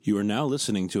You are now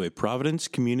listening to a Providence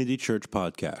Community Church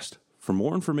podcast. For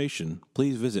more information,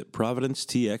 please visit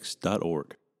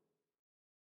providencetx.org.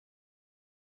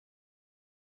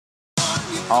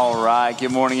 All right, good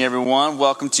morning, everyone.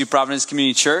 Welcome to Providence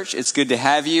Community Church. It's good to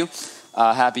have you.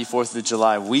 Happy 4th of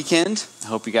July weekend. I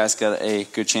hope you guys got a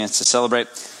good chance to celebrate.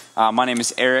 My name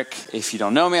is Eric. If you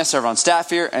don't know me, I serve on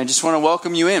staff here, and I just want to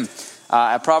welcome you in.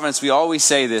 At Providence, we always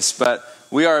say this, but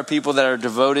we are a people that are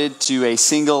devoted to a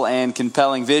single and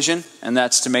compelling vision, and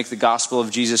that's to make the gospel of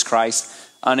Jesus Christ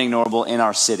unignorable in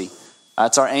our city.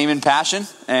 That's our aim and passion,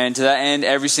 and to that end,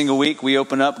 every single week we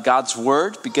open up God's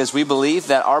Word because we believe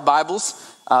that our Bibles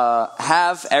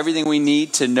have everything we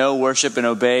need to know, worship, and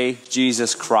obey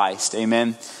Jesus Christ.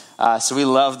 Amen. So we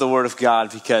love the Word of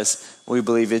God because we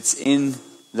believe it's in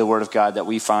the Word of God that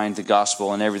we find the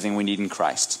gospel and everything we need in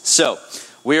Christ. So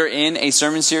we are in a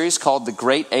sermon series called The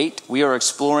Great Eight. We are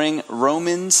exploring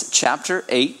Romans chapter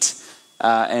 8,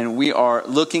 and we are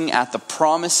looking at the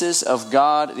promises of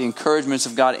God, the encouragements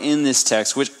of God in this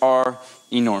text, which are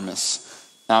enormous.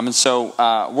 So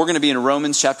we're going to be in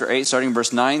Romans chapter 8, starting in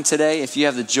verse 9 today. If you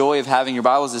have the joy of having your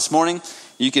Bibles this morning,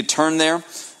 you could turn there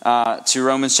to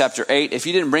Romans chapter 8. If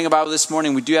you didn't bring a Bible this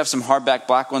morning, we do have some hardback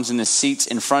black ones in the seats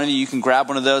in front of you. You can grab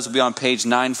one of those. It'll be on page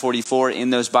 944 in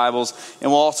those Bibles.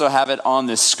 And we'll also have it on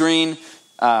the screen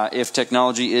if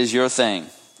technology is your thing.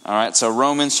 All right, so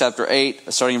Romans chapter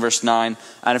 8, starting in verse 9.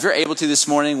 And if you're able to this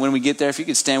morning, when we get there, if you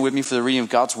could stand with me for the reading of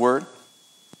God's Word.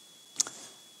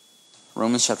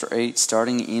 Romans chapter 8,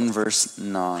 starting in verse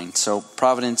 9. So,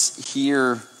 Providence,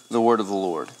 hear the word of the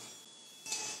Lord.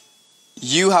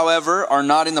 You, however, are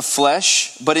not in the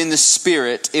flesh, but in the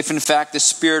Spirit, if in fact the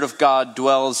Spirit of God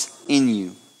dwells in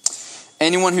you.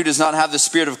 Anyone who does not have the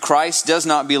Spirit of Christ does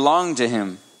not belong to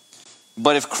him.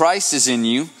 But if Christ is in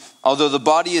you, although the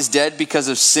body is dead because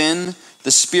of sin,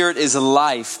 the Spirit is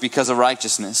life because of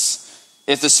righteousness.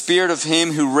 If the Spirit of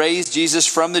him who raised Jesus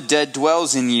from the dead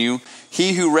dwells in you,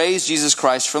 he who raised Jesus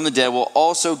Christ from the dead will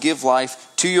also give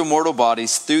life to your mortal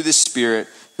bodies through the Spirit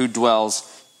who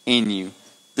dwells in you.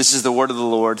 This is the word of the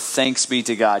Lord. Thanks be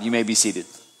to God. You may be seated.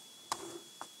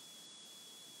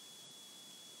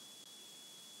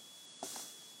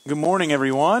 Good morning,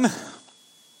 everyone. I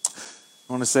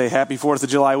want to say happy 4th of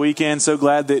July weekend. So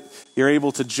glad that you're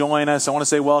able to join us. I want to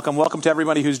say welcome. Welcome to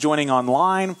everybody who's joining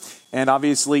online and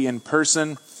obviously in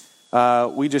person.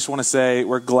 We just want to say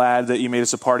we're glad that you made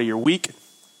us a part of your week.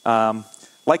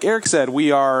 Like Eric said,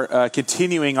 we are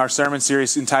continuing our sermon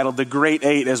series entitled The Great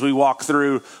Eight as we walk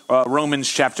through Romans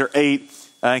chapter 8.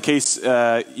 In case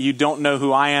you don't know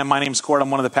who I am, my name's Kort.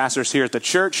 I'm one of the pastors here at the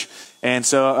church. And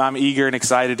so I'm eager and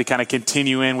excited to kind of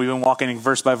continue in. We've been walking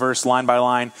verse by verse, line by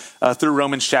line through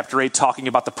Romans chapter 8, talking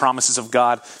about the promises of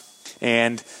God.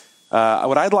 And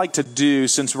what I'd like to do,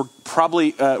 since we're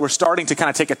starting to kind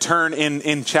of take a turn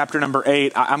in chapter number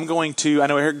 8, I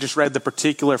know Eric just read the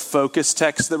particular focus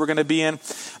text that we're going to be in.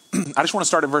 I just want to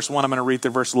start at verse 1. I'm going to read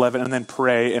through verse 11 and then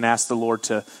pray and ask the Lord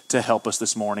to help us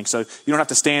this morning. So you don't have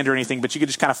to stand or anything, but you can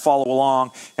just kind of follow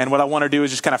along. And what I want to do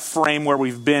is just kind of frame where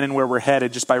we've been and where we're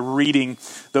headed just by reading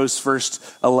those first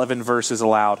 11 verses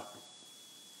aloud.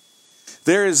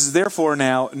 There is therefore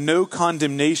now no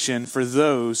condemnation for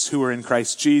those who are in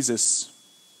Christ Jesus.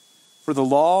 For the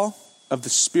law of the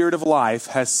Spirit of life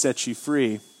has set you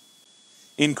free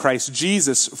in Christ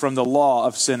Jesus from the law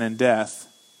of sin and death.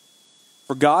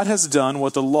 For God has done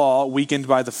what the law, weakened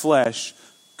by the flesh,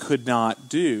 could not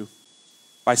do.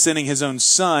 By sending his own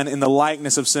Son in the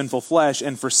likeness of sinful flesh,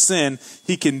 and for sin,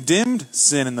 he condemned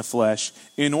sin in the flesh,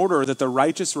 in order that the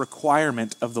righteous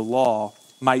requirement of the law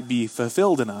might be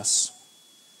fulfilled in us,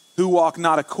 who walk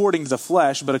not according to the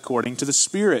flesh, but according to the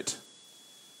Spirit.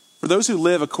 For those who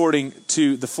live according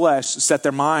to the flesh set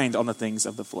their mind on the things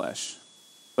of the flesh.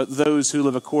 But those who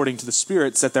live according to the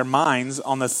Spirit set their minds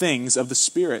on the things of the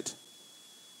Spirit.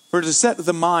 For to set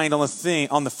the mind on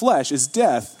the flesh is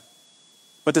death,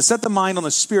 but to set the mind on the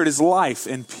Spirit is life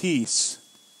and peace.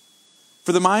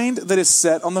 For the mind that is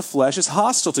set on the flesh is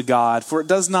hostile to God, for it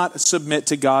does not submit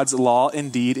to God's law.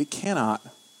 Indeed, it cannot.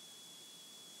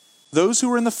 Those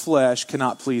who are in the flesh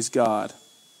cannot please God.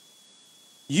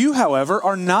 You, however,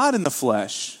 are not in the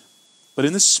flesh, but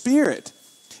in the Spirit.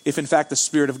 If in fact the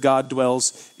Spirit of God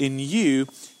dwells in you,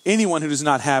 anyone who does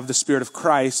not have the Spirit of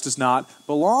Christ does not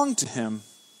belong to him.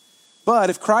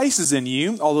 But if Christ is in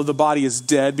you, although the body is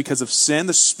dead because of sin,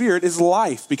 the Spirit is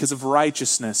life because of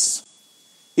righteousness.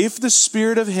 If the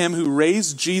Spirit of him who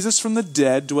raised Jesus from the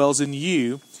dead dwells in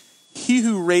you, he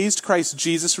who raised Christ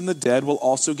Jesus from the dead will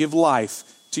also give life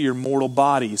to your mortal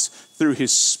bodies through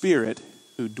his Spirit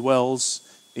who dwells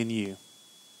in you.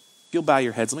 If you'll bow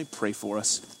your heads, let me pray for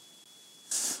us.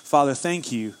 Father,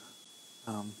 thank you.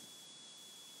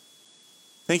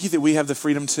 Thank you that we have the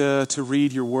freedom to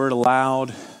read your word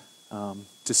aloud,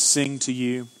 to sing to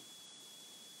you.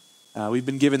 We've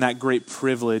been given that great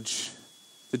privilege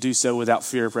to do so without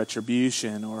fear of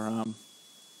retribution or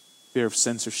fear of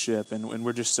censorship. And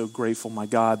we're just so grateful, my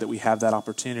God, that we have that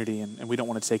opportunity, and we don't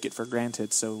want to take it for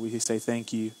granted. So we say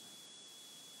thank you.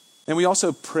 And we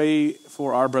also pray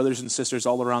for our brothers and sisters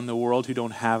all around the world who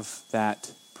don't have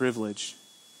that privilege.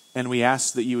 And we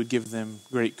ask that you would give them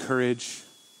great courage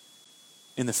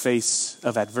in the face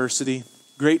of adversity,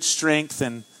 great strength,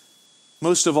 and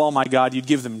most of all, my God, you'd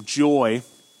give them joy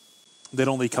that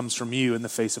only comes from you in the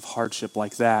face of hardship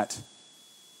like that.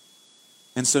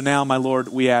 And so now, my Lord,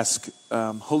 we ask,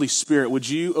 Holy Spirit, would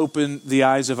you open the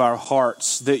eyes of our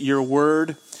hearts that your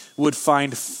word would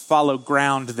find follow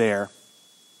ground there,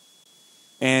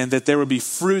 and that there would be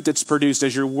fruit that's produced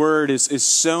as your word is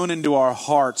sown into our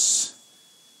hearts,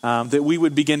 that we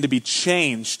would begin to be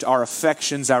changed, our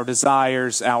affections, our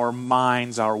desires, our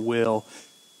minds, our will,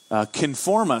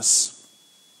 conform us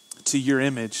to your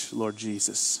image, Lord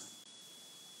Jesus.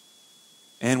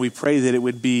 And we pray that it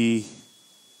would be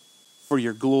for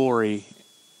your glory,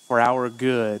 for our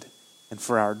good, and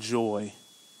for our joy.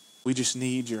 We just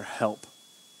need your help.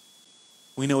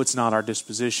 We know it's not our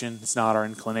disposition, it's not our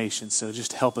inclination, so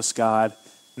just help us, God.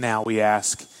 Now we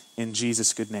ask in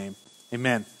Jesus' good name.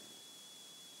 Amen.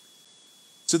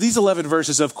 So these 11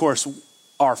 verses, of course,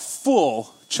 are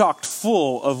chocked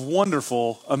full of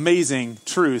wonderful, amazing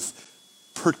truth,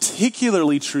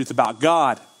 particularly truth about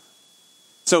God.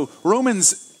 So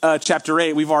Romans chapter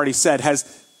 8, we've already said,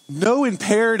 has no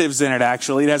imperatives in it,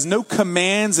 actually. It has no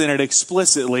commands in it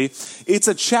explicitly. It's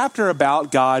a chapter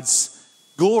about God's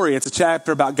glory. It's a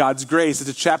chapter about God's grace. It's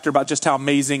a chapter about just how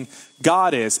amazing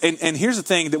God is. And here's the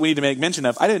thing that we need to make mention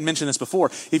of. I didn't mention this before.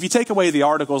 If you take away the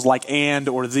articles like and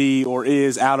or the or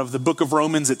is out of the book of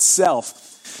Romans itself,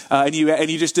 and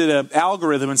you just did an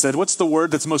algorithm and said, what's the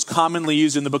word that's most commonly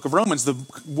used in the book of Romans? The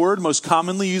word most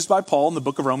commonly used by Paul in the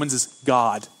book of Romans is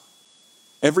God.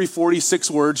 Every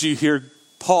 46 words you hear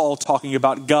Paul talking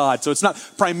about God. So it's not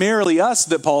primarily us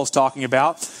that Paul's talking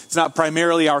about. It's not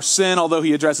primarily our sin, although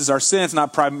he addresses our sin. It's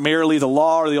not primarily the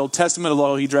law or the Old Testament,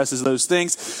 although he addresses those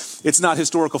things. It's not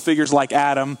historical figures like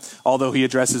Adam, although he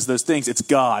addresses those things. It's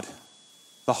God.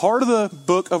 The heart of the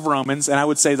book of Romans, and I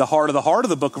would say the heart of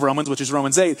the book of Romans, which is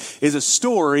Romans 8, is a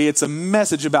story. It's a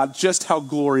message about just how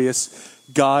glorious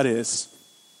God is.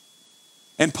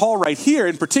 And Paul right here,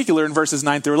 in particular, in verses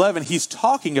 9 through 11, he's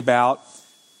talking about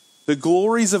the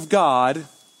glories of God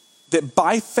that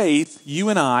by faith, you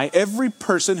and I, every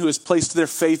person who has placed their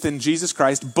faith in Jesus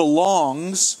Christ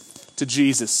belongs to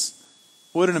Jesus.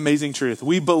 What an amazing truth.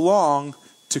 We belong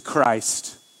to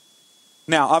Christ.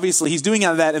 Now, obviously, he's doing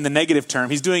that in the negative term.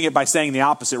 He's doing it by saying the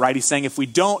opposite, right? He's saying if we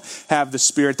don't have the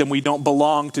Spirit, then we don't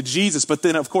belong to Jesus. But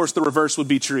then, of course, the reverse would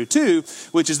be true too,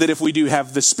 which is that if we do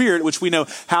have the Spirit, which we know,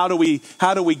 how do we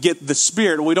get the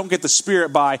Spirit? Well, we don't get the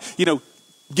Spirit by,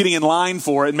 getting in line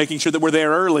for it and making sure that we're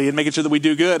there early and making sure that we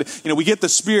do good. We get the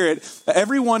Spirit.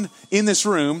 Everyone in this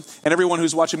room and everyone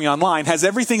who's watching me online has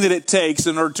everything that it takes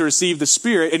in order to receive the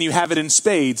Spirit, and you have it in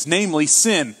spades, namely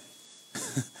sin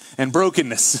and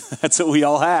brokenness. That's what we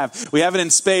all have. We have it in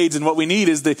spades, and what we need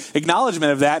is the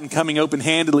acknowledgement of that and coming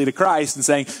open-handedly to Christ and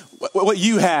saying, what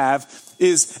you have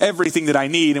is everything that I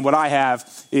need, and what I have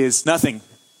is nothing.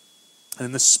 And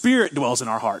then the Spirit dwells in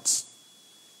our hearts.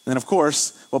 And then, of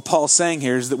course, what Paul's saying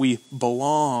here is that we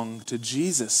belong to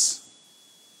Jesus.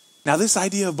 Now, this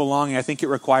idea of belonging, I think it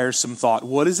requires some thought.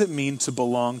 What does it mean to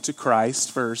belong to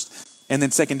Christ first? And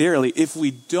then secondarily, if we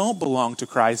don't belong to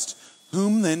Christ,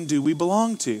 whom then do we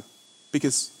belong to?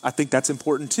 Because I think that's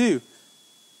important too.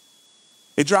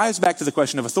 It drives back to the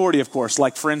question of authority, of course.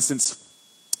 Like, for instance,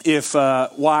 if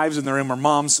wives in the room or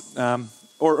moms,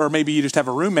 or maybe you just have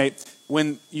a roommate,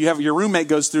 when you have your roommate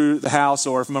goes through the house,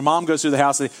 or if my mom goes through the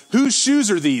house, they say, whose shoes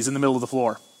are these in the middle of the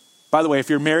floor? By the way, if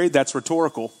you're married, that's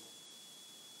rhetorical,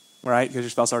 right? Because your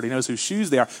spouse already knows whose shoes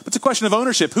they are. But it's a question of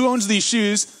ownership. Who owns these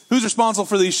shoes? Who's responsible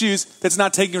for these shoes that's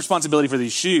not taking responsibility for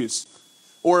these shoes?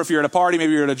 Or if you're at a party,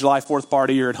 maybe you're at a July 4th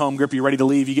party, you're at home group, you're ready to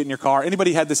leave, you get in your car.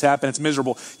 Anybody had this happen? It's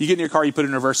miserable. You get in your car, you put it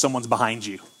in reverse, someone's behind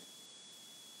you.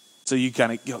 So you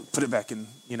kind of put it back in,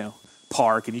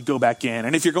 park, and you go back in.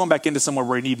 And if you're going back into somewhere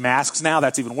where you need masks now,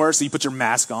 that's even worse. So you put your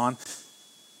mask on.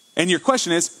 And your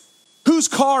question is, whose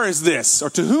car is this? Or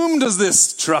to whom does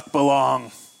this truck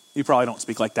belong? You probably don't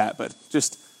speak like that, but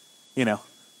just,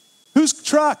 whose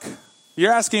truck?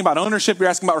 You're asking about ownership. You're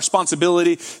asking about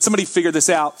responsibility. Somebody figured this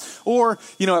out. Or,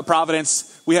 at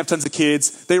Providence, we have tons of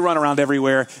kids. They run around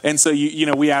everywhere. And so,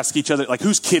 we ask each other, like,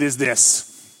 whose kid is this?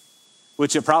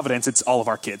 which at Providence, it's all of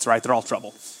our kids, right? They're all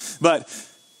trouble. But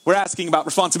we're asking about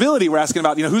responsibility. We're asking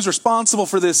about, who's responsible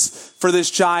for this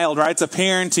child, right? It's a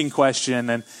parenting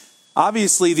question. And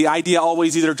obviously the idea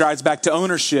always either drives back to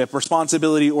ownership,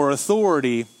 responsibility, or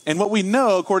authority. And what we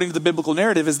know, according to the biblical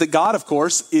narrative, is that God, of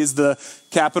course, is the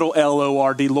capital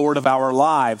L-O-R-D, Lord of our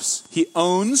lives. He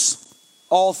owns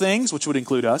all things, which would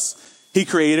include us. He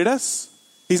created us.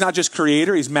 He's not just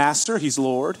creator, he's master, he's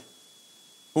Lord.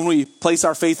 When we place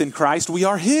our faith in Christ, we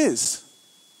are his.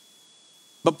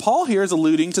 But Paul here is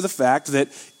alluding to the fact that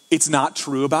it's not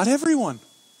true about everyone.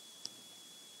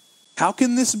 How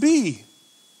can this be?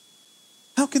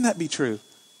 How can that be true?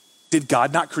 Did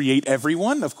God not create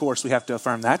everyone? Of course, we have to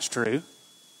affirm that's true.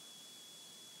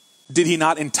 Did he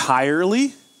not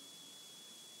entirely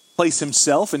place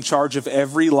himself in charge of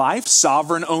every life,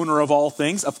 sovereign owner of all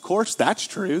things? Of course, that's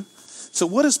true. So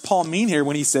what does Paul mean here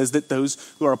when he says that those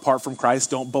who are apart from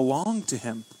Christ don't belong to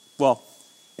him? Well,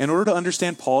 in order to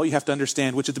understand Paul, you have to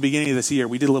understand, which at the beginning of this year,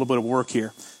 we did a little bit of work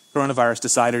here. Coronavirus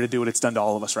decided to do what it's done to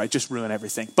all of us, right? Just ruin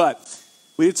everything. But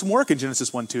we did some work in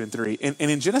Genesis 1, 2, and 3. And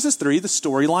in Genesis 3, the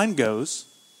storyline goes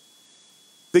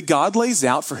that God lays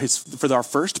out for our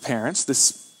first parents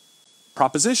this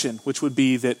proposition, which would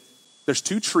be that there's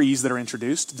two trees that are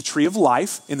introduced. The tree of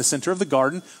life in the center of the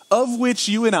garden, of which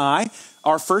you and I,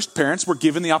 our first parents, were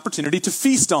given the opportunity to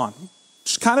feast on.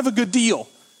 It's kind of a good deal.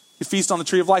 You feast on the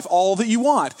tree of life all that you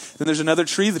want. Then there's another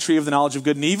tree, the tree of the knowledge of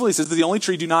good and evil. He says, the only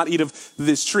tree, do not eat of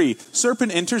this tree.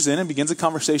 Serpent enters in and begins a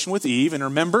conversation with Eve. And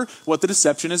remember what the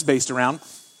deception is based around.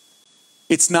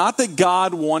 It's not that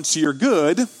God wants your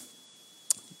good.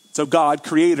 So God,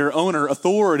 creator, owner,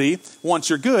 authority, wants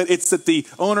your good. It's that the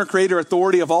owner, creator,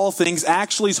 authority of all things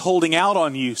actually is holding out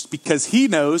on you because he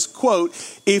knows, quote,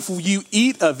 if you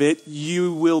eat of it,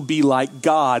 you will be like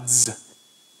gods.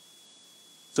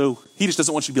 So he just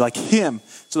doesn't want you to be like him.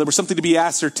 So there was something to be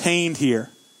ascertained here.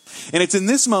 And it's in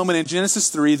this moment in Genesis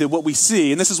 3 that what we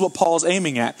see, and this is what Paul's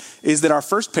aiming at, is that our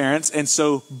first parents, and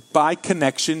so by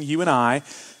connection, you and I,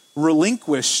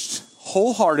 relinquished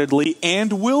wholeheartedly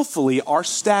and willfully our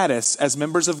status as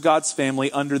members of God's family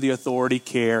under the authority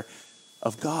care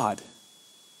of God.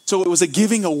 So it was a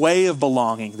giving away of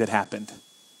belonging that happened.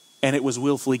 And it was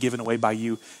willfully given away by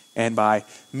you and by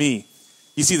me.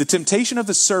 You see, the temptation of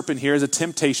the serpent here is a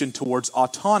temptation towards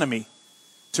autonomy,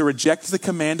 to reject the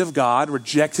command of God,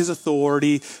 reject his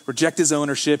authority, reject his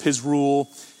ownership, his rule,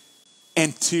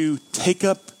 and to take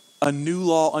up a new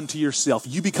law unto yourself.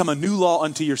 You become a new law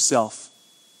unto yourself.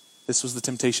 This was the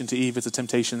temptation to Eve. It's a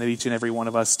temptation that each and every one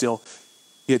of us still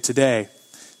get today.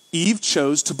 Eve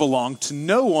chose to belong to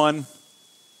no one,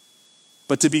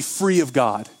 but to be free of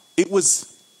God. It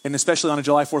was, and especially on a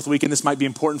July 4th weekend, this might be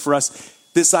important for us.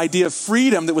 This idea of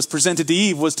freedom that was presented to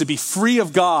Eve was to be free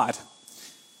of God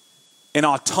and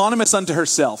autonomous unto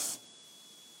herself.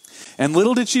 And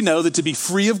little did she know that to be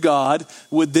free of God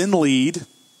would then lead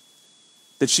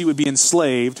that she would be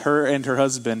enslaved, her and her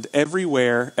husband,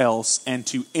 everywhere else and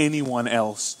to anyone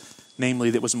else,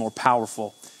 namely that was more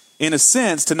powerful. In a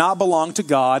sense, to not belong to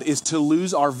God is to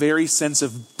lose our very sense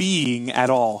of being at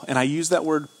all. And I use that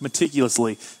word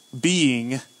meticulously.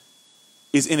 Being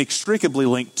is inextricably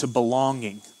linked to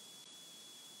belonging.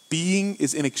 Being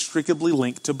is inextricably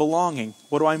linked to belonging.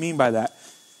 What do I mean by that?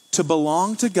 To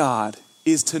belong to God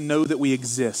is to know that we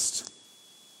exist.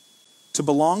 To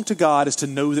belong to God is to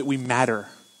know that we matter,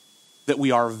 that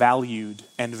we are valued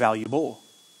and valuable,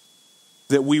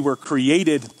 that we were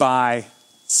created by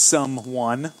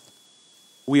someone.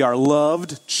 We are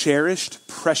loved, cherished,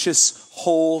 precious,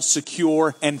 whole,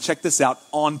 secure, and check this out,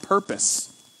 on purpose.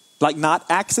 Like not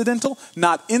accidental,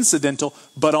 not incidental,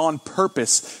 but on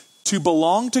purpose. To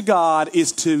belong to God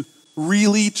is to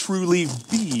really, truly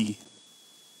be.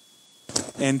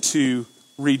 And to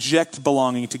reject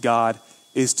belonging to God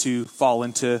is to fall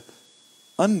into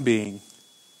unbeing.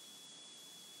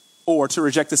 Or to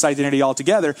reject this identity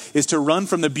altogether is to run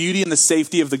from the beauty and the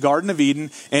safety of the Garden of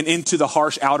Eden and into the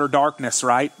harsh outer darkness,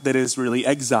 right? That is really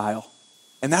exile.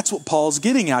 And that's what Paul's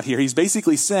getting at here. He's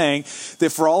basically saying that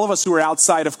for all of us who are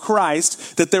outside of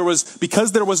Christ, that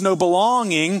because there was no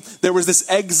belonging, there was this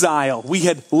exile. We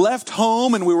had left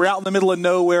home and we were out in the middle of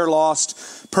nowhere,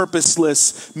 lost,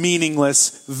 purposeless,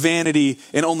 meaningless, vanity,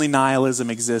 and only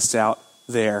nihilism exists out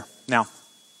there. Now,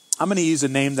 I'm going to use a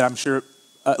name that I'm sure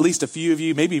at least a few of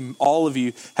you, maybe all of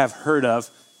you have heard of.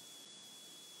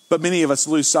 But many of us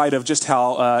lose sight of just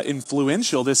how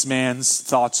influential this man's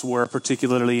thoughts were,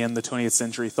 particularly in the 20th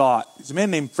century thought. He's a man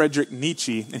named Friedrich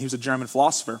Nietzsche, and he was a German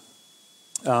philosopher.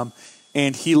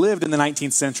 And he lived in the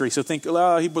 19th century. So think, he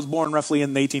was born roughly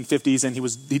in the 1850s, and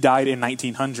he died in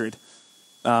 1900.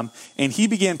 And he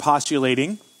began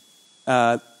postulating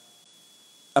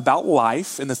about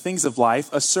life and the things of life,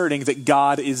 asserting that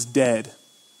God is dead.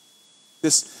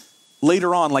 This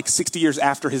later on, like 60 years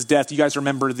after his death, you guys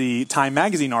remember the Time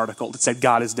magazine article that said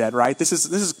God is dead, right? This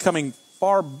is coming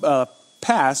far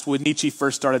past when Nietzsche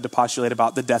first started to postulate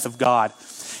about the death of God.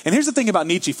 And here's the thing about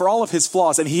Nietzsche, for all of his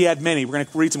flaws, and he had many, we're going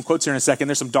to read some quotes here in a second,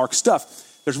 there's some dark stuff.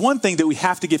 There's one thing that we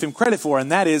have to give him credit for,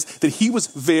 and that is that he was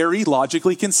very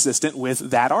logically consistent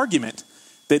with that argument.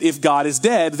 That if God is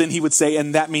dead, then he would say,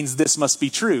 and that means this must be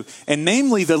true. And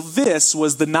namely, this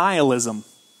was the nihilism.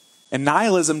 And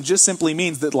nihilism just simply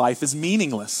means that life is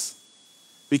meaningless.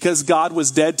 Because God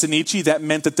was dead to Nietzsche, that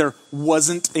meant that there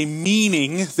wasn't a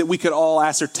meaning that we could all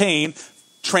ascertain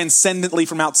transcendently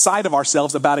from outside of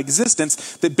ourselves about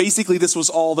existence, that basically this was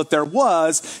all that there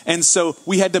was, and so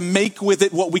we had to make with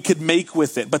it what we could make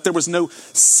with it. But there was no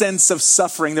sense of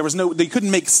suffering. They couldn't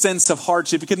make sense of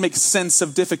hardship. You couldn't make sense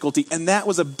of difficulty. And that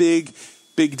was a big,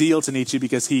 big deal to Nietzsche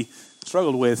because he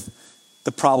struggled with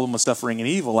the problem of suffering and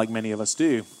evil like many of us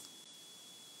do.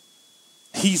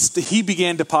 He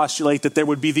began to postulate that there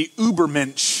would be the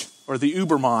Übermensch or the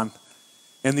Übermann.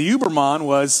 And the Übermann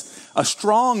was a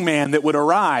strong man that would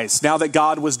arise. Now that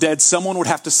God was dead, someone would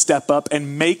have to step up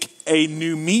and make a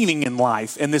new meaning in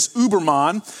life. And this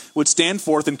Übermann would stand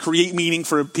forth and create meaning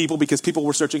for people because people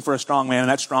were searching for a strong man, and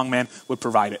that strong man would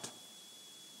provide it.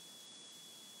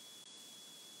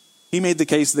 He made the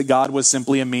case that God was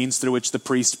simply a means through which the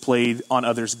priest played on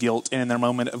others' guilt. And in their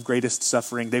moment of greatest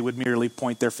suffering, they would merely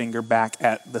point their finger back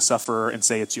at the sufferer and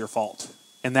say, it's your fault.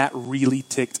 And that really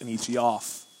ticked Nietzsche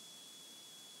off.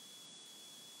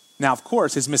 Now, of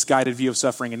course, his misguided view of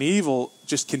suffering and evil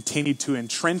just continued to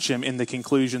entrench him in the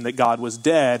conclusion that God was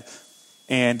dead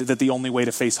and that the only way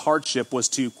to face hardship was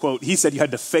to, quote, he said you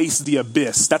had to face the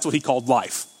abyss. That's what he called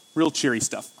life. Real cheery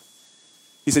stuff.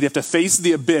 He said you have to face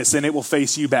the abyss and it will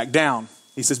face you back down.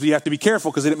 He says, but you have to be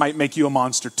careful because it might make you a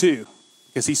monster too.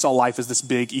 Because he saw life as this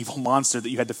big evil monster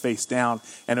that you had to face down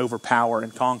and overpower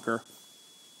and conquer.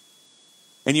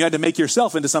 And you had to make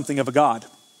yourself into something of a god.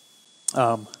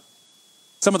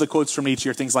 Some of the quotes from Nietzsche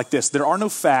are things like this. There are no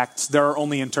facts, there are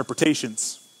only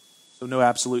interpretations. So no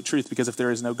absolute truth, because if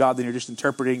there is no God, then you're just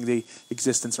interpreting the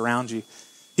existence around you.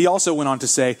 He also went on to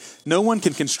say, no one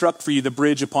can construct for you the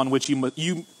bridge upon which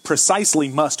you precisely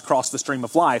must cross the stream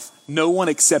of life. No one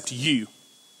except you.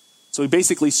 So he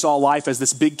basically saw life as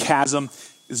this big chasm,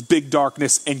 this big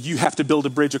darkness, and you have to build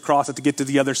a bridge across it to get to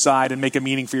the other side and make a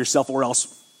meaning for yourself, or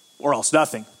else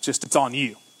nothing. Just it's on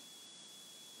you.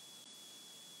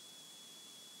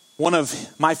 One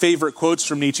of my favorite quotes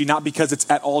from Nietzsche, not because it's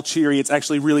at all cheery, it's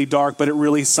actually really dark, but it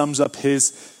really sums up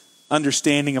his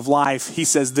understanding of life. He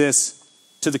says this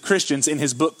to the Christians in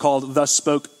his book called Thus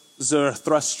Spoke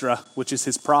Zarathustra, which is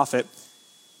his prophet.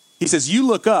 He says, you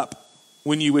look up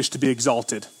when you wish to be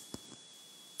exalted,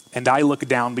 and I look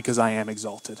down because I am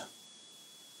exalted.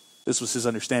 This was his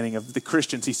understanding of the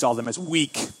Christians. He saw them as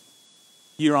weak.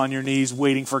 You're on your knees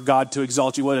waiting for God to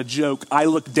exalt you. What a joke. I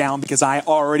look down because I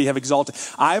already have exalted.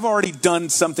 I've already done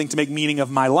something to make meaning of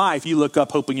my life. You look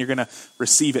up hoping you're going to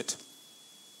receive it.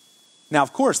 Now,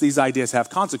 of course, these ideas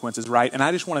have consequences, right? And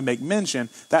I just want to make mention,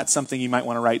 that's something you might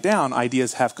want to write down.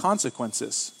 Ideas have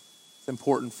consequences. It's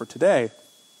important for today.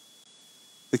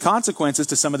 The consequences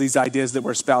to some of these ideas that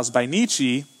were espoused by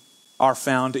Nietzsche are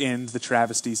found in the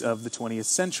travesties of the 20th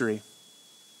century.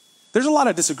 There's a lot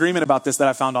of disagreement about this that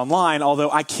I found online,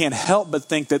 although I can't help but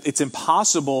think that it's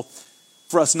impossible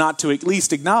for us not to at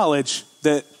least acknowledge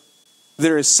that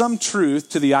there is some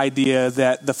truth to the idea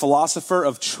that the philosopher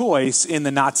of choice in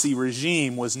the Nazi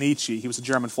regime was Nietzsche. He was a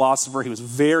German philosopher. He was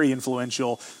very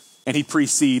influential, and he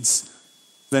precedes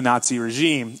the Nazi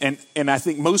regime. And I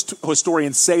think most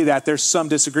historians say that. There's some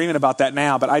disagreement about that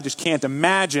now, but I just can't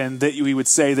imagine that we would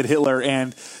say that Hitler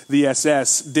and the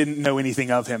SS didn't know anything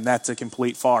of him. That's a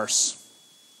complete farce.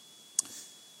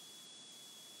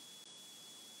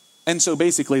 And so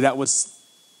basically that was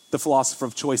the philosopher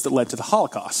of choice that led to the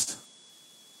Holocaust.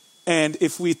 And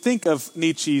if we think of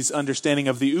Nietzsche's understanding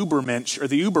of the Übermensch or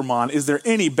the Übermann, is there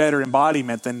any better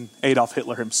embodiment than Adolf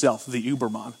Hitler himself, the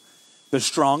Übermann? The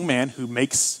strong man who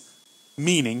makes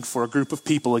meaning for a group of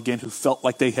people, again, who felt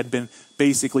like they had been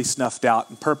basically snuffed out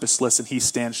and purposeless, and he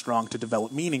stands strong to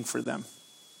develop meaning for them.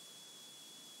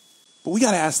 But we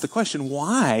got to ask the question,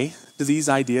 why do these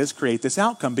ideas create this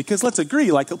outcome? Because let's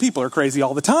agree, like people are crazy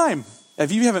all the time.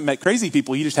 If you haven't met crazy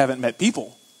people, you just haven't met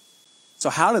people. So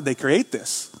how did they create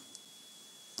this?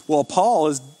 Well, Paul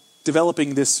is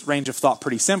developing this range of thought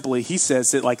pretty simply. He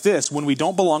says it like this: when we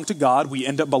don't belong to God, we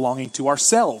end up belonging to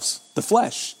ourselves, the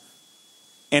flesh.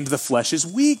 And the flesh is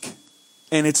weak,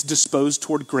 and it's disposed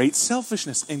toward great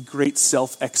selfishness and great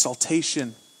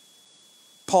self-exaltation.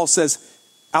 Paul says,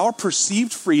 our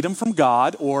perceived freedom from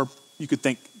God, or you could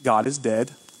think God is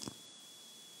dead,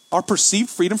 our perceived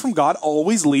freedom from God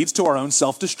always leads to our own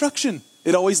self-destruction.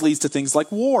 It always leads to things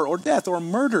like war or death or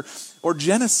murder or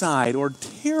genocide or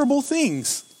terrible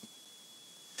things.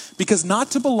 Because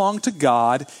not to belong to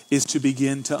God is to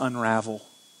begin to unravel.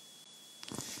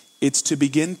 It's to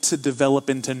begin to develop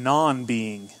into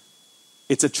non-being.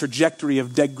 It's a trajectory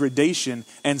of degradation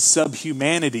and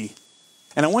subhumanity.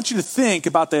 And I want you to think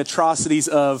about the atrocities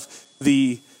of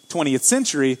the 20th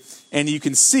century, and you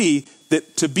can see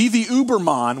that to be the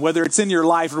Uberman, whether it's in your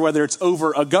life or whether it's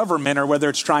over a government or whether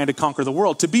it's trying to conquer the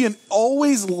world, to be an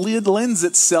always lends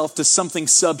itself to something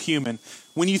subhuman.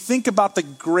 When you think about the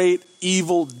great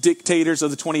evil dictators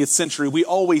of the 20th century, we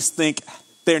always think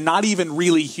they're not even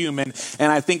really human. And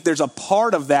I think there's a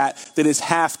part of that is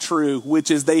half true,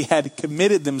 which is they had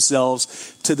committed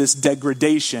themselves to this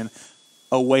degradation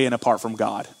away and apart from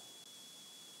God.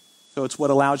 So it's what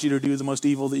allows you to do the most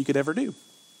evil that you could ever do.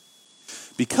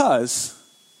 Because,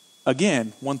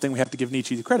 again, one thing we have to give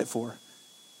Nietzsche the credit for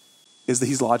is that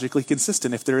he's logically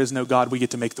consistent. If there is no God, we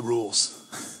get to make the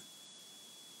rules.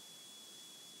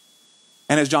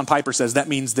 And as John Piper says, that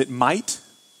means that might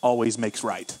always makes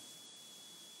right.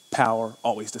 Power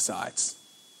always decides.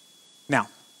 Now,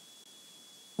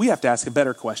 we have to ask a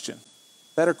better question.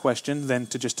 Better question than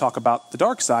to just talk about the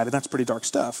dark side, and that's pretty dark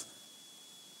stuff.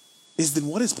 Is then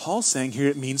what is Paul saying here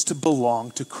it means to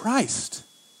belong to Christ?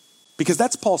 Because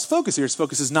that's Paul's focus here. His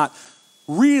focus is not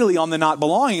really on the not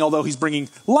belonging, although he's bringing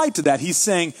light to that. He's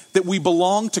saying that we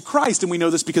belong to Christ, and we know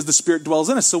this because the Spirit dwells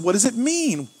in us. So what does it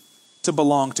mean to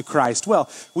belong to Christ? Well,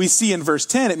 we see in verse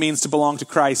 10 it means to belong to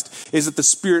Christ is that the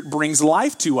Spirit brings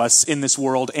life to us in this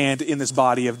world and in this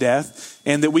body of death,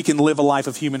 and that we can live a life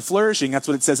of human flourishing. That's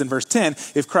what it says in verse 10.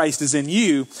 If Christ is in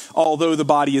you, although the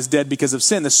body is dead because of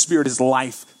sin, the Spirit is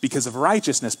life because of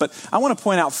righteousness. But I want to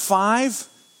point out 5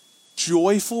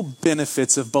 joyful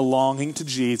benefits of belonging to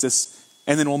Jesus,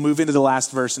 and then we'll move into the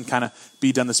last verse and kind of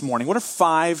be done this morning. What are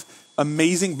 5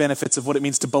 amazing benefits of what it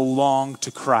means to belong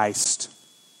to Christ?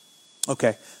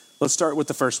 Okay, let's start with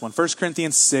the first one. 1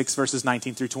 Corinthians 6, verses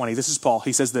 19 through 20. This is Paul.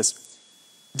 He says this,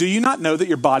 do you not know that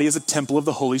your body is a temple of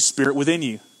the Holy Spirit within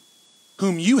you,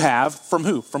 whom you have from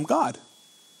who? From God.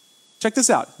 Check this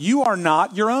out. You are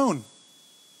not your own,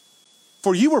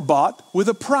 for you were bought with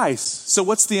a price. So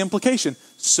what's the implication?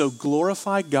 So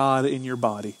glorify God in your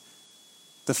body.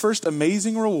 The first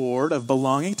amazing reward of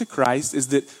belonging to Christ is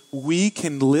that we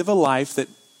can live a life that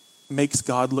makes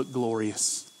God look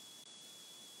glorious.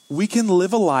 We can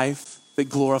live a life that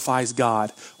glorifies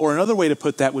God. Or another way to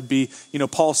put that would be,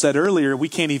 Paul said earlier, we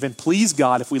can't even please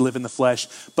God if we live in the flesh.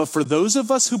 But for those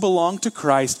of us who belong to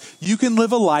Christ, you can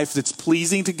live a life that's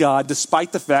pleasing to God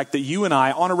despite the fact that you and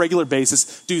I, on a regular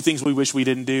basis, do things we wish we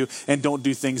didn't do and don't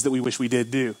do things that we wish we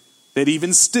did do. That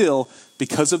even still,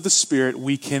 because of the Spirit,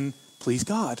 we can please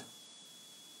God.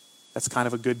 That's kind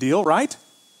of a good deal, right?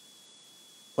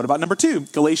 What about number 2?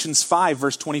 Galatians 5,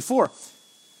 verse 24.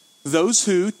 Those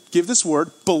who, give this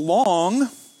word, belong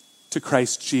to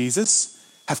Christ Jesus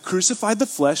have crucified the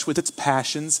flesh with its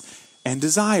passions and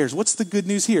desires. What's the good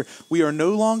news here? We are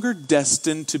no longer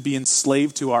destined to be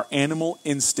enslaved to our animal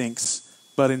instincts,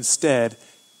 but instead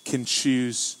can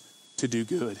choose to do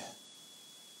good.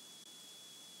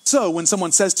 So when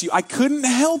someone says to you, I couldn't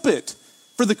help it.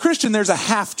 For the Christian, there's a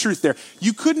half-truth there.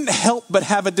 You couldn't help but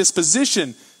have a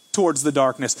disposition towards the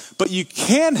darkness. But you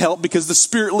can help because the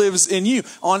Spirit lives in you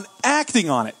on acting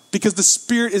on it. Because the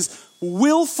Spirit is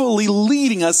willfully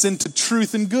leading us into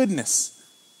truth and goodness.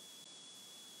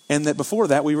 And that before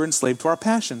that, we were enslaved to our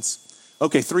passions.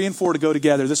 Okay, 3 and 4 to go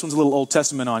together. This one's a little Old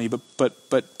Testament on you, but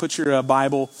put your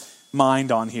Bible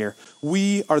mind on here.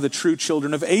 We are the true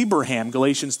children of Abraham.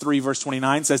 Galatians 3 verse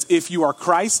 29 says, if you are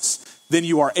Christ's, then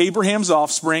you are Abraham's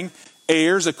offspring,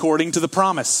 heirs according to the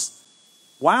promise.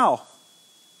 Wow.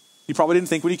 You probably didn't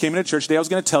think when you came into church today I was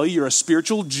going to tell you you're a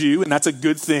spiritual Jew, and that's a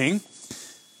good thing.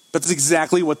 But that's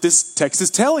exactly what this text is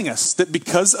telling us, that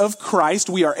because of Christ,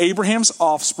 we are Abraham's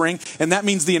offspring, and that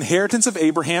means the inheritance of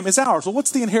Abraham is ours. Well,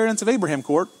 what's the inheritance of Abraham,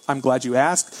 Kort? I'm glad you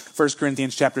asked. 1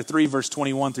 Corinthians chapter 3, verse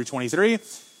 21 through 23.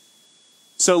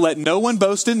 So let no one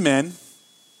boast in men.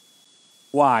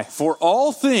 Why? For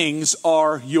all things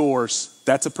are yours.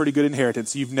 That's a pretty good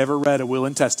inheritance. You've never read a will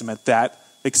and testament that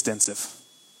extensive.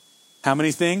 How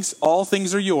many things? All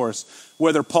things are yours.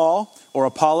 Whether Paul or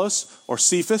Apollos or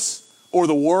Cephas or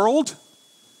the world.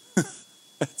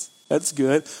 that's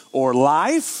good. Or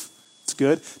life. That's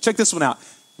good. Check this one out.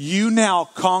 You now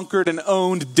conquered and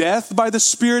owned death by the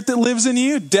Spirit that lives in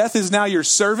you. Death is now your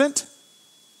servant.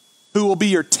 who will be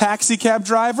your taxi cab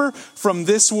driver from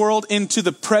this world into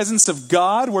the presence of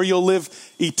God, where you'll live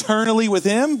eternally with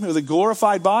him with a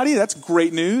glorified body. That's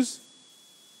great news.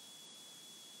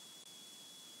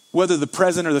 Whether the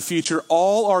present or the future,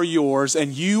 all are yours,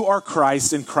 and you are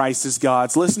Christ, and Christ is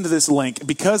God's. Listen to this link.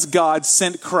 Because God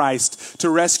sent Christ to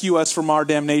rescue us from our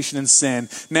damnation and sin,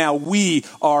 now we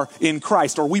are in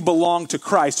Christ, or we belong to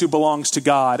Christ, who belongs to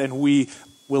God, and we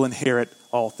will inherit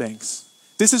all things.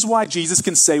 This is why Jesus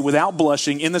can say without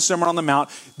blushing in the Sermon on the Mount,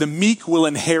 the meek will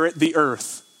inherit the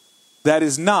earth. That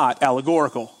is not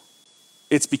allegorical.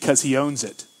 It's because he owns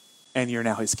it, and you're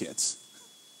now his kids.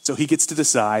 So he gets to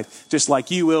decide, just like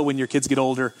you will when your kids get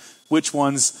older, which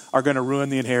ones are going to ruin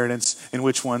the inheritance and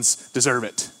which ones deserve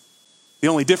it. The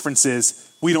only difference is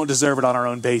we don't deserve it on our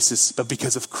own basis, but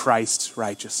because of Christ's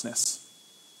righteousness.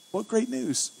 What great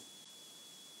news.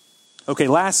 Okay,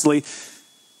 lastly,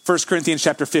 1 Corinthians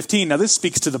chapter 15. Now this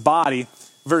speaks to the body,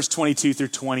 verse 22 through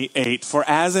 28. For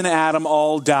as in Adam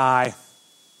all die,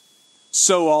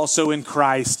 so also in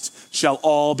Christ shall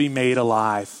all be made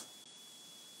alive.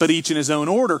 But each in his own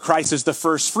order. Christ is the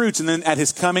first fruits, and then at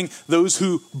his coming, those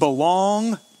who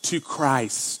belong to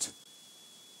Christ.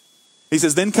 He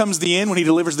says, then comes the end when he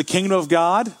delivers the kingdom of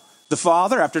God, the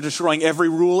Father, after destroying every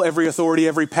rule, every authority,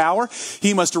 every power.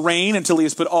 He must reign until he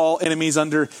has put all enemies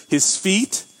under his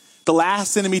feet. The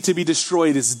last enemy to be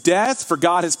destroyed is death, for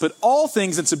God has put all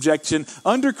things in subjection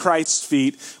under Christ's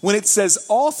feet. When it says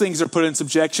all things are put in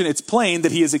subjection, it's plain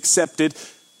that he is accepted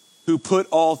who put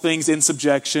all things in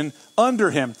subjection under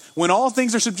him. When all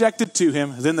things are subjected to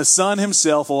him, then the Son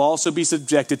himself will also be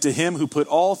subjected to him who put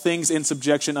all things in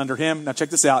subjection under him. Now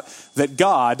check this out, that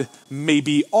God may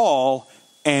be all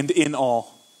and in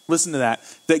all. Listen to that.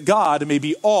 That God may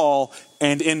be all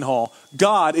and in all.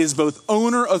 God is both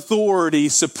owner, authority,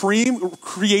 supreme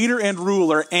creator and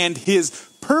ruler, and his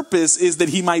purpose is that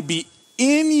he might be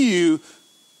in you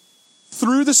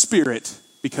through the Spirit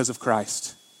because of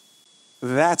Christ.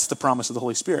 That's the promise of the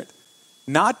Holy Spirit.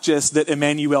 Not just that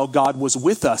Emmanuel, God was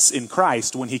with us in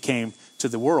Christ when he came to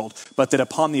the world, but that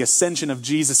upon the ascension of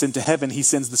Jesus into heaven, he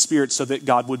sends the Spirit so that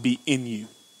God would be in you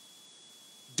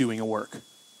doing a work.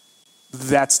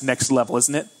 That's next level,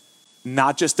 isn't it?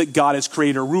 Not just that God is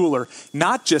creator, ruler,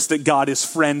 not just that God is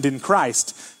friend in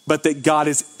Christ, but that God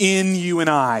is in you and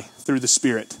I through the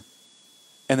Spirit.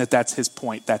 And that's his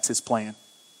point, that's his plan.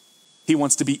 He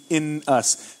wants to be in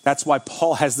us. That's why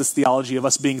Paul has this theology of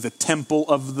us being the temple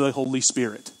of the Holy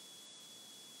Spirit.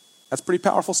 That's pretty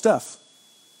powerful stuff.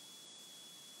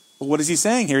 But what is he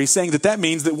saying here? He's saying that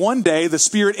means that one day the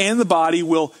Spirit and the body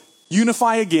will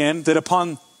unify again, that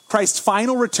upon Christ's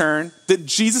final return, that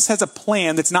Jesus has a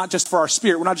plan that's not just for our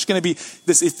spirit. We're not just going to be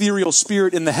this ethereal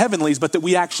spirit in the heavenlies, but that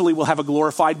we actually will have a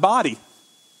glorified body.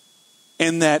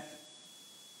 And that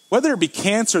whether it be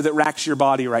cancer that racks your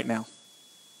body right now,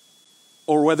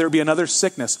 or whether it be another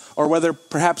sickness, or whether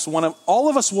perhaps all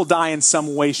of us will die in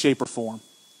some way, shape, or form.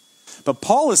 But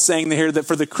Paul is saying here that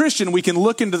for the Christian, we can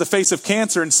look into the face of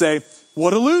cancer and say,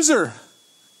 what a loser.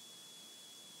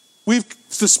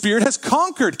 The Spirit has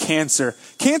conquered cancer.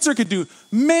 Cancer could do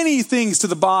many things to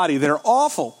the body that are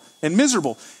awful and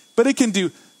miserable, but it can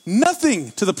do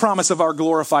nothing to the promise of our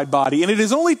glorified body. And it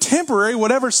is only temporary,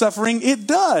 whatever suffering it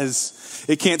does.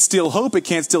 It can't steal hope. It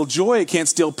can't steal joy. It can't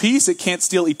steal peace. It can't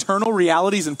steal eternal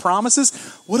realities and promises.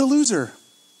 What a loser.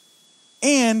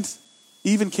 And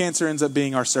even cancer ends up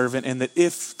being our servant, and that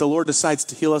if the Lord decides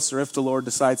to heal us or if the Lord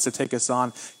decides to take us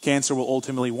on, cancer will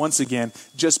ultimately once again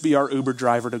just be our Uber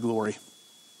driver to glory.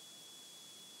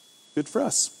 Good for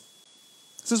us.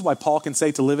 This is why Paul can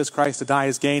say to live as Christ, to die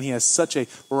as gain. He has such a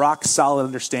rock solid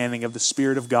understanding of the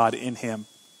Spirit of God in him.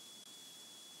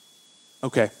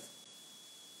 Okay.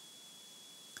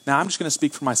 Now I'm just going to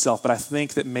speak for myself, but I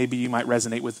think that maybe you might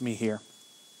resonate with me here.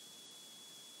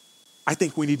 I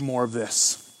think we need more of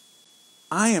this.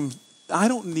 I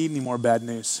don't need any more bad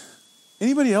news.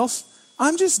 Anybody else?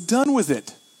 I'm just done with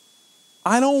it.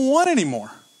 I don't want any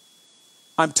more.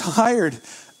 I'm tired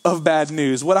of bad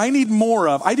news. What I need more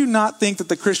of, I do not think that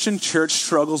the Christian church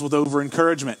struggles with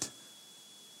over-encouragement.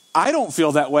 I don't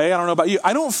feel that way. I don't know about you.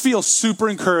 I don't feel super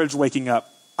encouraged waking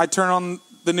up. I turn on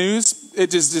the news.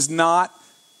 It just is not,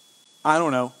 I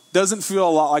don't know, doesn't feel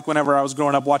a lot like whenever I was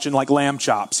growing up watching like lamb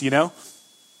chops, you know?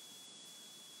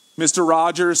 Mr.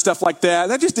 Rogers, stuff like that.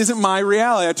 That just isn't my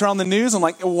reality. I turn on the news, I'm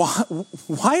like,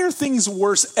 why are things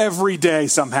worse every day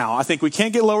somehow? I think we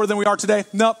can't get lower than we are today.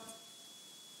 Nope.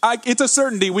 It's a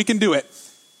certainty we can do it.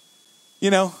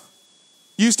 You know,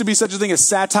 used to be such a thing as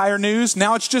satire news.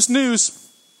 Now it's just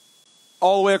news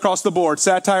all the way across the board.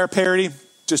 Satire, parody,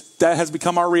 just that has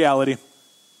become our reality.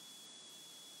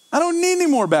 I don't need any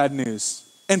more bad news.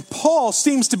 And Paul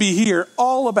seems to be here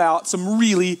all about some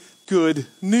really good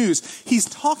news. He's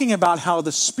talking about how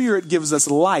the Spirit gives us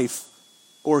life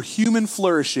or human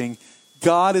flourishing.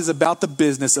 God is about the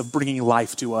business of bringing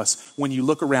life to us when you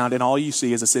look around and all you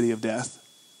see is a city of death.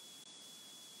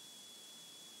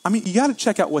 I mean, you got to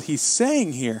check out what he's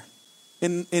saying here.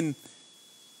 You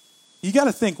got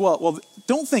to think,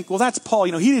 don't think, that's Paul.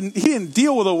 He didn't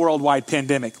deal with a worldwide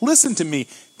pandemic. Listen to me.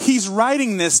 He's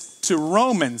writing this to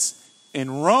Romans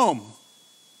in Rome.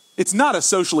 It's not a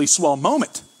socially swell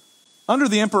moment. Under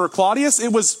the Emperor Claudius,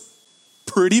 it was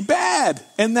pretty bad.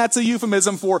 And that's a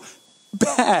euphemism for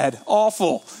bad,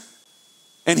 awful.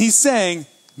 And he's saying,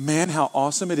 man, how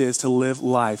awesome it is to live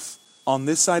life on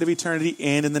this side of eternity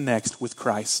and in the next with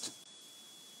Christ.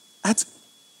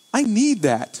 I need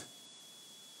that.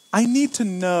 I need to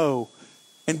know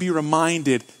and be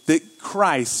reminded that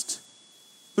Christ,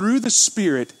 through the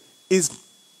Spirit, is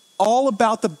all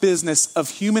about the business of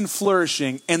human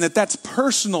flourishing, and that's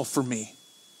personal for me.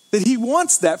 That he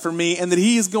wants that for me, and that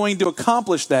he is going to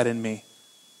accomplish that in me.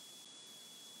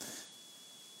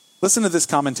 Listen to this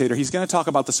commentator. He's going to talk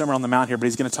about the Sermon on the Mount here, but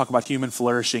he's going to talk about human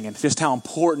flourishing and just how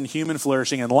important human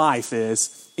flourishing and life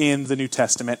is in the New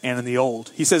Testament and in the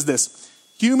Old. He says this: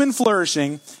 human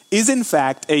flourishing is in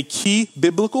fact a key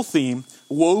biblical theme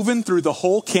woven through the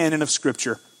whole canon of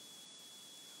Scripture.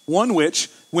 One which,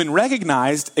 when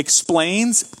recognized,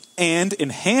 explains and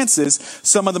enhances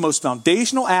some of the most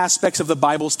foundational aspects of the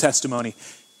Bible's testimony,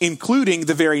 including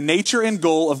the very nature and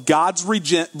goal of God's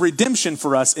redemption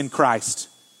for us in Christ,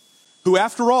 who,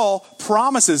 after all,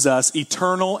 promises us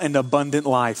eternal and abundant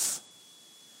life.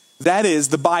 That is,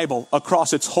 the Bible,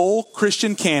 across its whole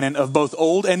Christian canon of both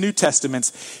Old and New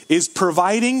Testaments, is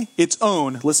providing its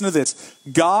own, listen to this,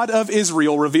 God of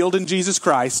Israel revealed in Jesus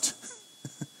Christ,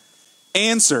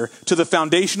 answer to the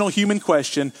foundational human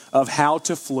question of how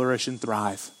to flourish and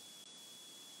thrive.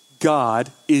 God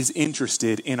is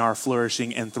interested in our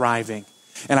flourishing and thriving.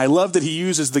 And I love that he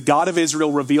uses the God of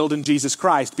Israel revealed in Jesus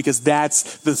Christ, because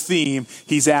that's the theme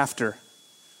he's after.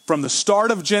 From the start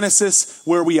of Genesis,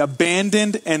 where we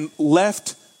abandoned and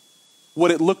left what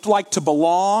it looked like to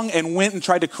belong and went and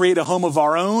tried to create a home of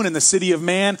our own in the city of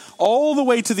man, all the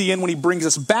way to the end when he brings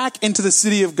us back into the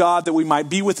city of God that we might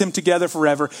be with him together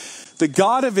forever. The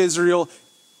God of Israel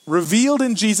revealed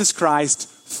in Jesus Christ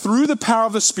through the power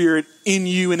of the Spirit in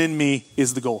you and in me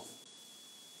is the goal.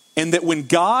 And that when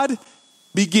God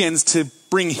begins to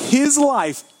bring his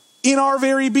life in our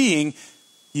very being,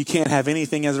 you can't have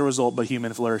anything as a result but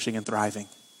human flourishing and thriving.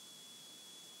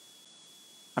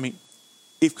 I mean,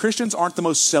 if Christians aren't the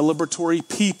most celebratory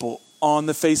people on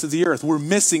the face of the earth, we're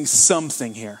missing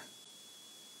something here.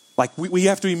 Like we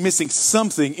have to be missing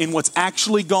something in what's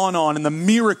actually gone on in the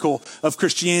miracle of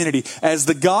Christianity as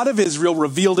the God of Israel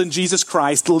revealed in Jesus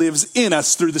Christ lives in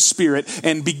us through the Spirit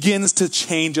and begins to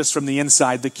change us from the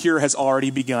inside. The cure has already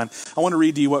begun. I want to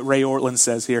read to you what Ray Ortlund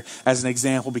says here as an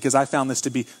example, because I found this to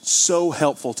be so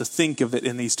helpful to think of it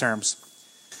in these terms.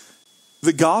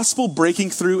 The gospel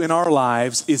breaking through in our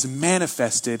lives is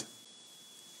manifested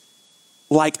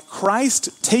like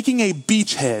Christ taking a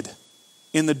beachhead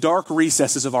in the dark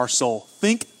recesses of our soul.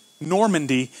 Think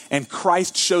Normandy, and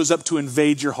Christ shows up to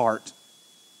invade your heart.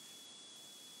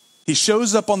 He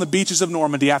shows up on the beaches of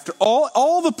Normandy after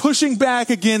all the pushing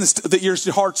back against that your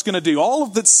heart's going to do, all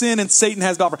of that sin and Satan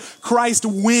has to offer. Christ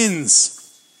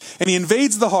wins, and he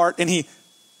invades the heart, and he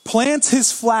plants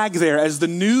his flag there as the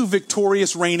new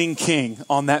victorious reigning king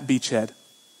on that beachhead.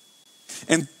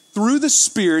 And through the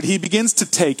Spirit, he begins to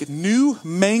take new,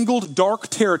 mangled, dark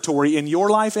territory in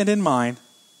your life and in mine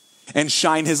and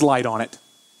shine his light on it.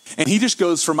 And he just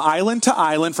goes from island to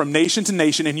island, from nation to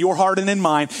nation, in your heart and in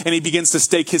mine, and he begins to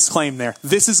stake his claim there.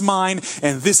 This is mine,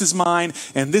 and this is mine,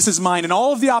 and this is mine. And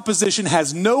all of the opposition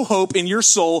has no hope in your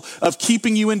soul of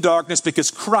keeping you in darkness,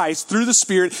 because Christ, through the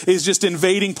Spirit, is just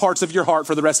invading parts of your heart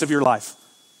for the rest of your life.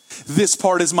 This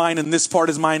part is mine, and this part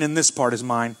is mine, and this part is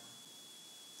mine.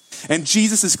 And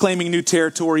Jesus is claiming new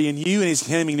territory in you, and he's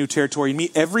claiming new territory in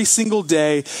me every single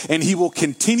day, and he will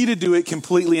continue to do it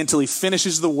completely until he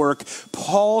finishes the work.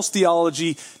 Paul's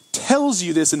theology tells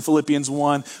you this in Philippians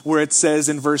 1, where it says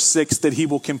in verse 6 that he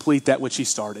will complete that which he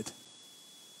started.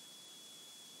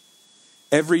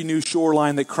 Every new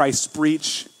shoreline that Christ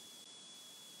breaches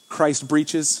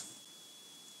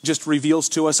just reveals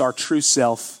to us our true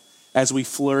self as we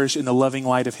flourish in the loving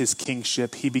light of his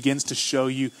kingship. He begins to show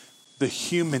you the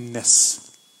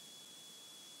humanness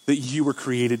that you were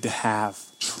created to have.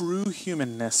 True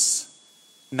humanness,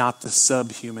 not the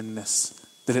subhumanness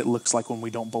that it looks like when we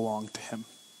don't belong to him.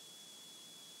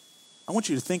 I want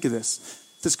you to think of this.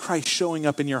 This is Christ showing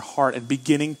up in your heart and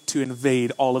beginning to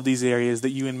invade all of these areas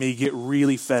that you and me get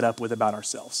really fed up with about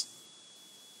ourselves.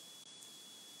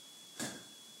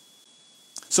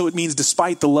 So it means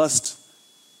despite the lust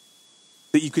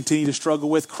that you continue to struggle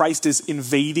with, Christ is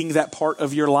invading that part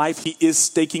of your life. He is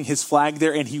staking his flag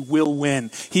there, and he will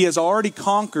win. He has already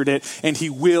conquered it, and he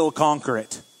will conquer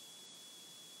it.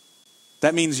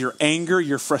 That means your anger,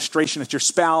 your frustration at your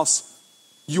spouse,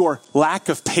 your lack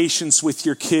of patience with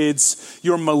your kids,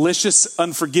 your malicious,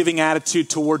 unforgiving attitude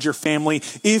toward your family.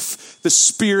 If the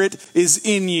Spirit is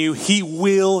in you, he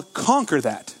will conquer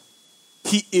that.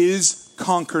 He is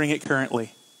conquering it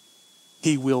currently.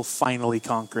 He will finally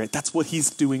conquer it. That's what he's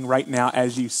doing right now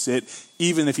as you sit,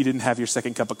 even if you didn't have your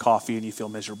second cup of coffee and you feel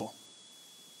miserable.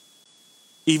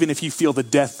 Even if you feel the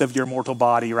death of your mortal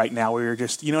body right now, where you're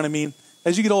just, you know what I mean?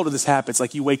 As you get older, this happens.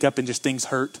 Like you wake up and just things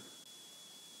hurt.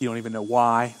 You don't even know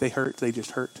why they hurt. They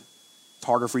just hurt. It's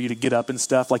harder for you to get up and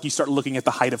stuff. Like you start looking at the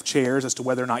height of chairs as to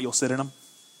whether or not you'll sit in them.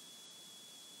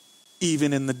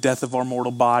 Even in the death of our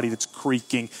mortal body that's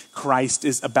creaking, Christ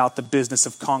is about the business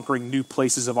of conquering new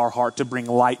places of our heart to bring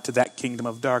light to that kingdom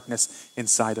of darkness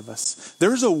inside of us.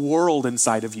 There's a world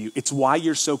inside of you. It's why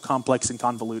you're so complex and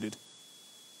convoluted.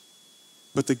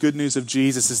 But the good news of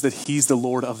Jesus is that he's the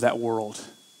Lord of that world.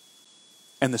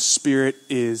 And the Spirit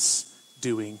is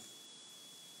doing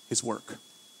his work.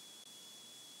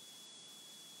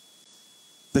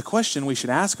 The question we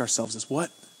should ask ourselves is, what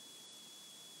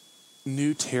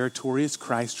new territory is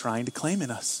Christ trying to claim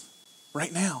in us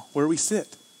right now, where we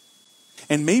sit?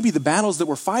 And maybe the battles that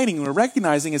we're fighting and we're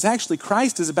recognizing is actually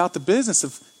Christ is about the business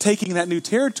of taking that new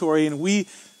territory, and we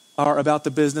are about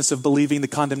the business of believing the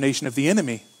condemnation of the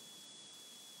enemy.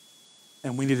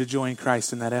 And we need to join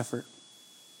Christ in that effort.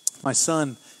 My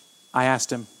son, I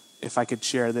asked him if I could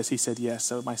share this. He said yes.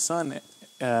 So my son,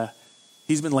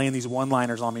 he's been laying these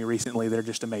one-liners on me recently. They're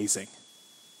just amazing.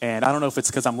 And I don't know if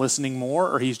it's because I'm listening more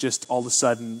or he's just all of a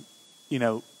sudden,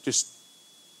 just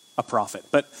a prophet.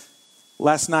 But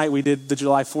last night we did the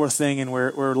July 4th thing, and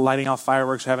we're lighting off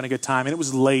fireworks, having a good time. And it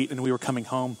was late and we were coming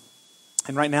home.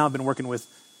 And right now I've been working with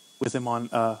him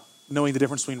on knowing the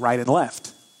difference between right and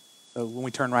left. So when we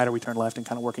turn right or we turn left, and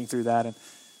kind of working through that. And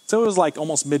so it was like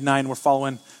almost midnight and we're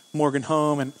following Morgan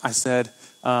home. And I said,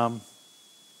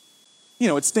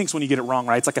 it stinks when you get it wrong,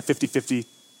 right? It's like a 50-50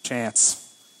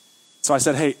 chance. So I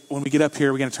said, hey, when we get up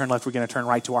here, we're going to turn left, we're going to turn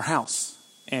right to our house.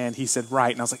 And he said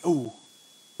right. And I was like, oh,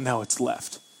 no, it's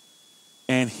left.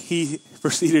 And he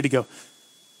proceeded to go,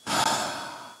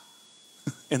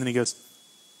 and then he goes,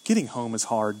 getting home is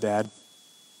hard, Dad.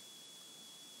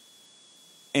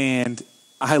 And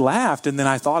I laughed, and then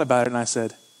I thought about it, and I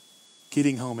said,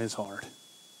 getting home is hard.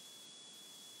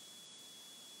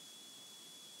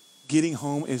 Getting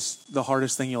home is the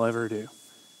hardest thing you'll ever do.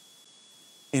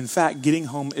 In fact, getting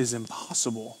home is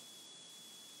impossible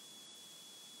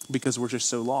because we're just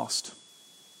so lost.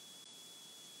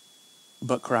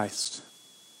 But Christ,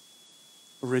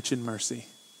 rich in mercy,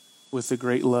 with the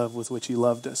great love with which he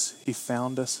loved us, he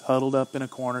found us huddled up in a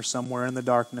corner somewhere in the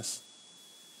darkness.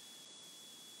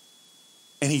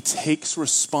 And he takes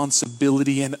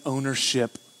responsibility and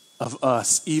ownership of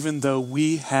us, even though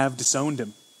we have disowned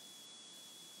him.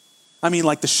 I mean,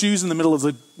 like the shoes in the middle of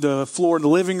the floor in the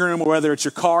living room, or whether it's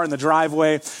your car in the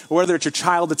driveway, or whether it's your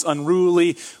child that's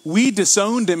unruly. We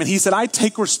disowned him, and he said, I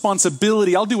take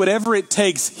responsibility. I'll do whatever it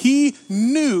takes. He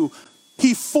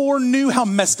foreknew how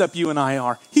messed up you and I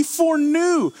are. He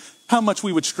foreknew how much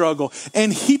we would struggle.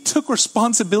 And he took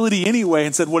responsibility anyway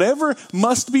and said, whatever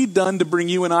must be done to bring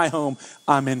you and I home,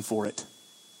 I'm in for it.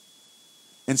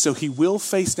 And so he will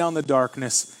face down the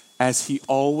darkness, as he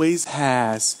always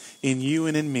has in you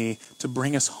and in me, to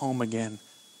bring us home again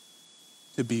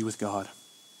to be with God.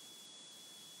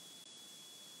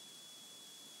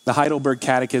 The Heidelberg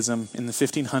Catechism in the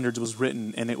 1500s was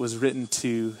written, and it was written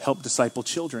to help disciple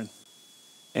children.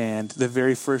 And the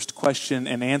very first question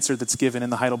and answer that's given in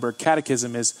the Heidelberg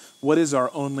Catechism is, what is our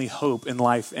only hope in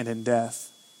life and in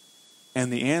death?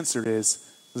 And the answer is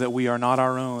that we are not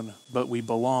our own, but we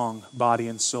belong, body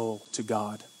and soul, to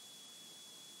God.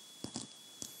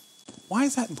 Why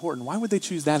is that important? Why would they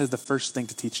choose that as the first thing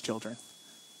to teach children?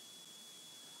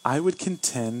 I would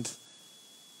contend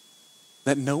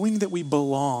that knowing that we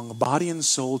belong, body and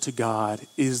soul, to God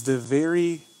is the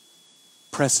very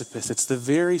precipice. It's the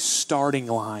very starting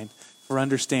line for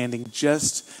understanding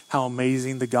just how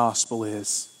amazing the gospel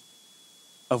is,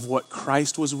 of what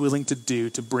Christ was willing to do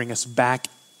to bring us back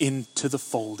into the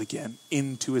fold again,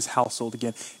 into his household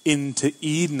again, into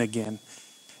Eden again.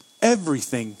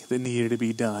 Everything that needed to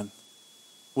be done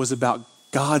was about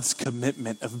God's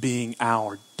commitment of being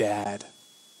our dad.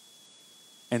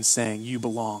 and saying, you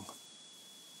belong.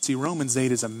 See, Romans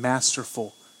 8 is a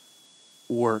masterful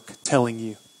work telling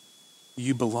you,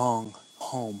 you belong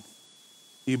home.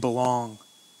 You belong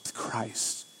with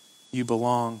Christ. You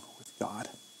belong with God.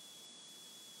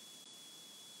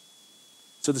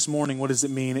 So this morning, what does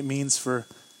it mean? It means for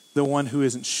the one who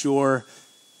isn't sure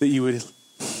that you would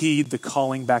heed the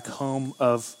calling back home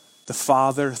of the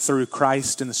Father through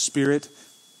Christ and the Spirit.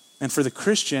 And for the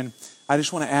Christian, I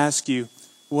just want to ask you,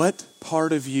 what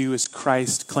part of you is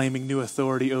Christ claiming new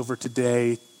authority over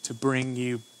today to bring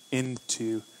you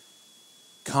into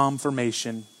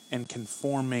confirmation and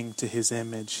conforming to his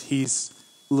image? He's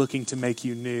looking to make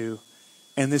you new.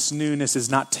 And this newness is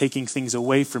not taking things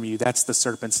away from you. That's the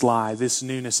serpent's lie. This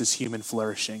newness is human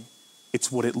flourishing.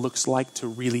 It's what it looks like to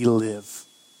really live.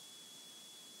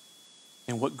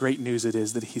 And what great news it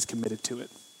is that he's committed to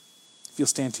it. If you'll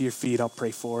stand to your feet, I'll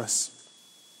pray for us.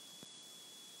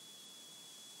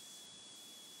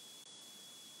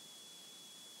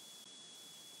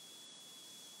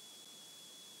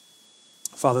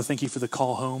 Father, thank you for the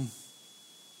call home.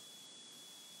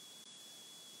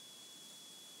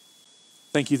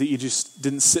 Thank you that you just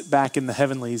didn't sit back in the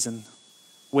heavenlies and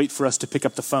wait for us to pick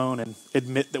up the phone and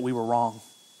admit that we were wrong.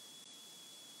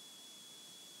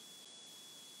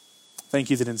 Thank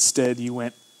you that instead you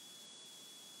went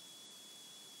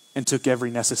and took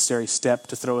every necessary step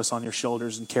to throw us on your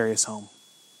shoulders and carry us home.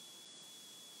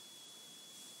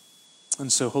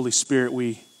 And so, Holy Spirit,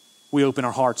 we open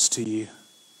our hearts to you.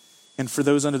 And for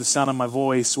those under the sound of my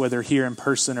voice, whether here in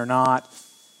person or not,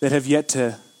 that have yet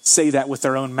to say that with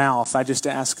their own mouth, I just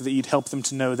ask that you'd help them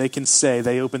to know they can say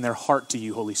they open their heart to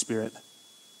you, Holy Spirit.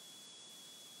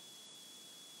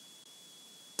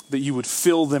 That you would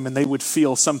fill them and they would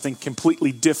feel something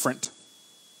completely different.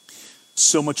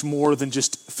 So much more than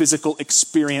just physical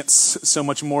experience, so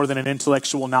much more than an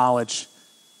intellectual knowledge,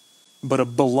 but a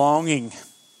belonging.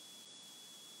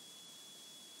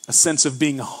 A sense of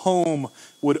being home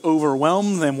would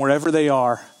overwhelm them wherever they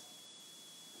are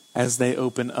as they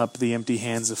open up the empty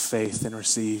hands of faith and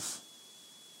receive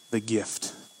the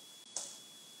gift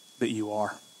that you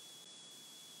are.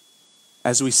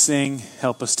 As we sing,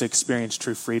 help us to experience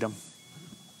true freedom.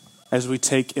 As we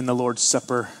take in the Lord's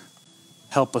Supper,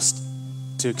 help us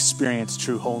to experience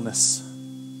true wholeness.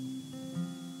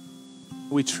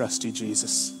 We trust you,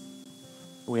 Jesus.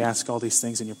 We ask all these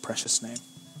things in your precious name.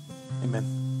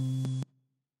 Amen.